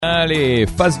Allez,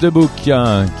 face de bouc,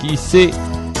 qui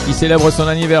célèbre son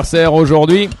anniversaire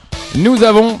aujourd'hui. Nous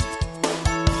avons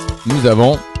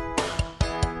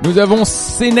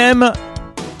Senem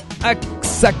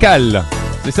Aksakal.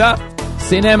 C'est ça?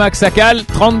 Senem Aksakal,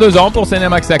 32 ans pour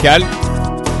Senem Aksakal.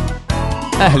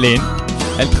 Ahlen.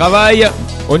 Elle travaille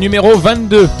au numéro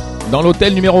 22, dans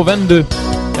l'hôtel numéro 22.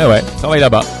 Eh ouais, elle travaille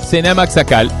là-bas. Senem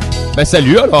Aksakal. Ben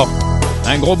salut alors.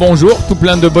 Un gros bonjour, tout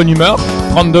plein de bonne humeur.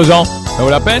 32 ans, ça vaut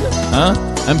la peine, hein?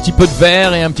 Un petit peu de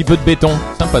verre et un petit peu de béton.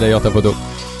 Sympa d'ailleurs ta photo.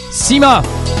 Sima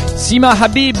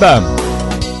Habib.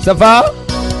 Ça va?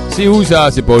 C'est où ça?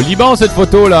 C'est pas au Liban cette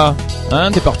photo là?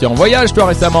 Hein? T'es parti en voyage toi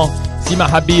récemment. Sima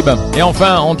Habib. Et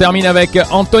enfin, on termine avec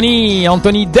Anthony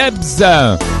Debs.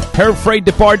 Her Freight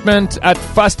Department at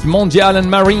Fast Mondial and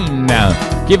Marine.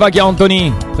 Qui va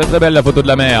Anthony? Très très belle la photo de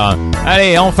la mer.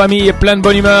 Allez, en famille, plein de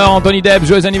bonne humeur. Anthony Debs,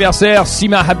 joyeux anniversaire.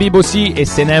 Sima Habib aussi. Et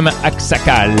Senem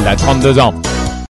Aksakal, à 32 ans.